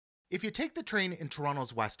If you take the train in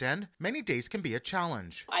Toronto's West End, many days can be a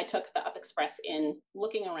challenge. I took the Up Express in.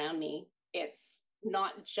 Looking around me, it's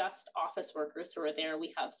not just office workers who are there.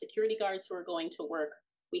 We have security guards who are going to work.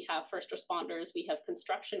 We have first responders. We have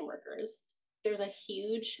construction workers. There's a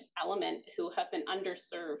huge element who have been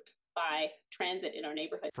underserved by transit in our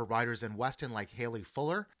neighborhood. For riders in Weston like Haley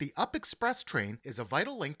Fuller, the Up Express train is a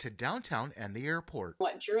vital link to downtown and the airport.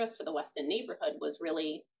 What drew us to the Weston neighborhood was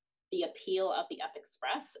really the appeal of the Up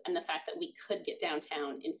Express and the fact that we could get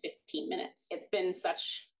downtown in 15 minutes. It's been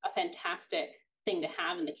such a fantastic thing to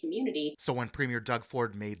have in the community. So when Premier Doug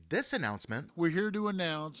Ford made this announcement, we're here to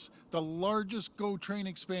announce the largest GO train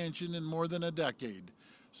expansion in more than a decade.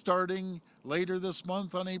 Starting later this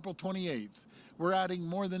month on April 28th, we're adding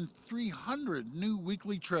more than 300 new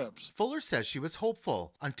weekly trips. Fuller says she was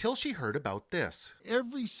hopeful until she heard about this.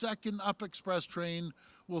 Every second Up Express train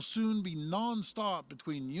will soon be non-stop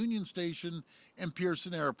between Union Station and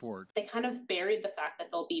Pearson Airport. They kind of buried the fact that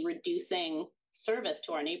they'll be reducing service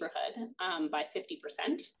to our neighborhood by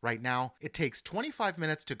 50%. Right now, it takes 25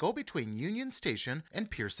 minutes to go between Union Station and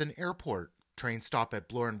Pearson Airport. Trains stop at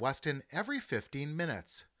Bloor and Weston every 15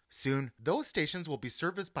 minutes. Soon, those stations will be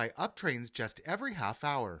serviced by Up trains just every half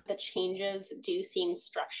hour. The changes do seem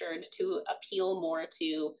structured to appeal more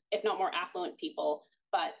to, if not more affluent people,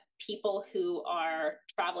 but people who are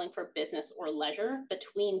traveling for business or leisure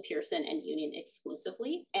between Pearson and Union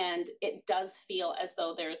exclusively. And it does feel as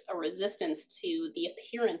though there's a resistance to the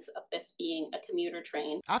appearance of this being a commuter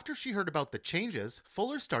train. After she heard about the changes,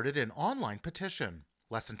 Fuller started an online petition.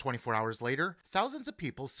 Less than 24 hours later, thousands of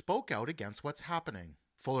people spoke out against what's happening.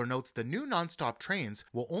 Fuller notes the new nonstop trains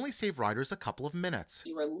will only save riders a couple of minutes.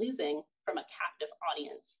 You are losing from a captive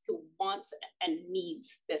audience who wants and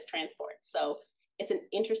needs this transport. So it's an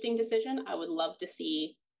interesting decision. I would love to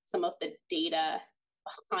see some of the data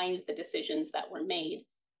behind the decisions that were made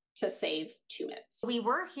to save 2 minutes. We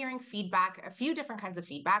were hearing feedback, a few different kinds of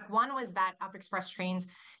feedback. One was that Up Express trains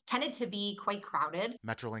tended to be quite crowded.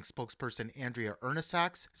 Metrolinx spokesperson Andrea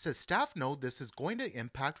Ernesax says staff know this is going to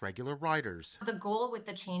impact regular riders. The goal with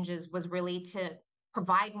the changes was really to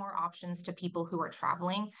provide more options to people who are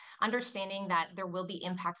traveling, understanding that there will be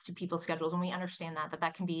impacts to people's schedules, and we understand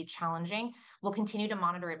that can be challenging. We'll continue to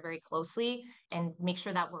monitor it very closely and make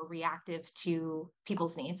sure that we're reactive to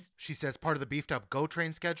people's needs. She says part of the beefed up GO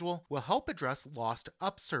train schedule will help address lost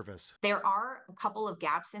Up service. There are a couple of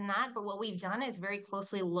gaps in that, but what we've done is very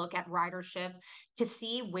closely look at ridership to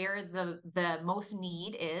see where the most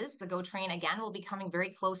need is. The GO train, again, will be coming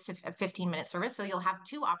very close to a 15-minute service, so you'll have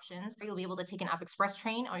two options. You'll be able to take an Up Express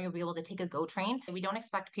train or you'll be able to take a GO train. We don't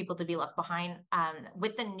expect people to be left behind.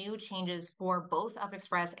 With the new changes for both Up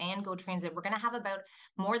Express and GO Transit, we're going to have about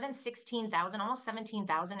more than 16,000, almost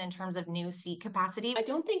 17,000 in terms of new seat capacity. I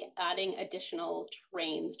don't think adding additional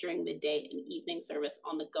trains during midday and evening service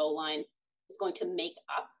on the GO line is going to make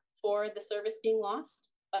up for the service being lost.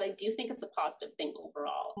 But I do think it's a positive thing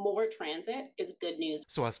overall. More transit is good news.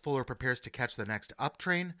 So as Fuller prepares to catch the next Up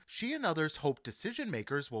train, she and others hope decision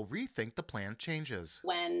makers will rethink the plan changes.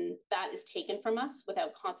 When that is taken from us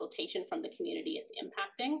without consultation from the community it's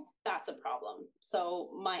impacting, that's a problem.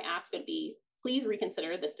 So my ask would be, please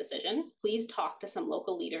reconsider this decision. Please talk to some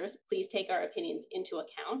local leaders. Please take our opinions into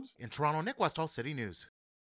account. In Toronto, Nick Westoll, City News.